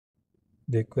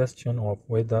The question of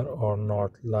whether or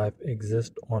not life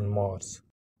exists on Mars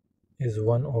is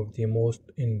one of the most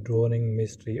enduring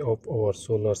mysteries of our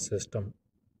solar system.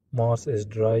 Mars is a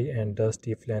dry and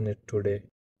dusty planet today,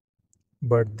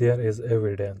 but there is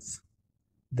evidence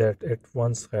that it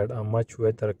once had a much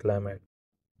wetter climate.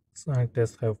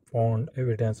 Scientists have found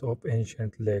evidence of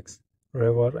ancient lakes,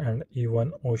 rivers, and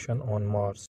even ocean on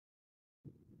Mars.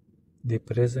 The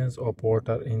presence of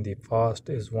water in the past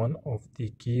is one of the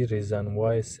key reasons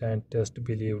why scientists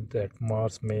believe that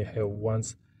Mars may have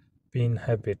once been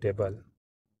habitable.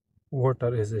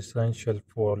 Water is essential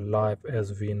for life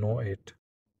as we know it,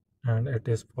 and it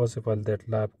is possible that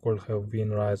life could have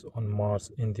been raised on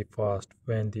Mars in the past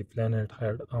when the planet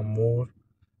had a more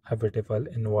habitable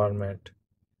environment.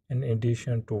 In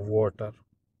addition to water,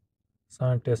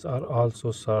 scientists are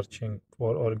also searching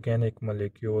for organic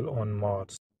molecules on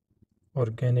Mars.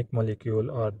 Organic molecules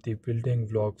are the building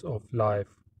blocks of life,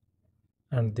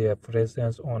 and their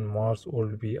presence on Mars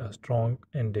would be a strong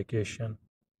indication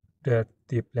that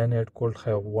the planet could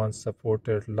have once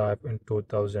supported life. In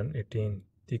 2018,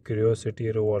 the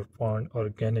Curiosity rover found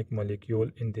organic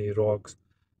molecules in the rocks.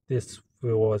 This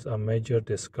was a major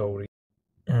discovery,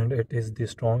 and it is the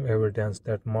strong evidence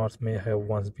that Mars may have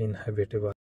once been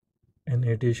habitable. In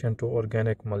addition to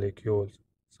organic molecules,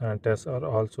 scientists are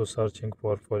also searching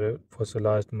for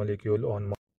fossilized molecules on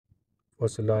Mars.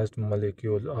 Fossilized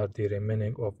molecules are the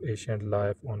remaining of ancient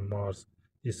life on Mars.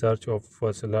 The search of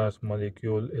fossilized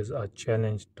molecules is a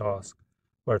challenging task,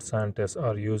 but scientists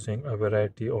are using a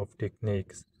variety of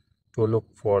techniques to look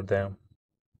for them.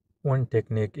 One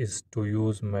technique is to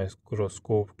use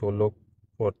microscope to look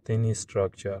for tiny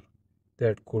structure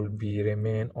that could be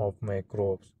remain of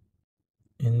microbes.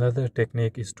 Another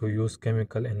technique is to use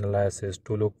chemical analysis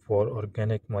to look for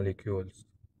organic molecules.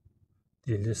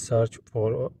 The search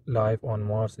for life on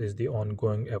Mars is the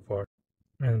ongoing effort,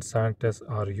 and scientists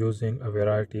are using a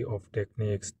variety of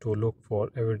techniques to look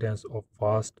for evidence of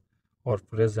past or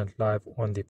present life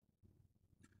on the planet.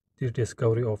 The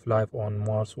discovery of life on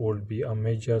Mars would be a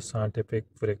major scientific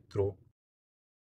breakthrough,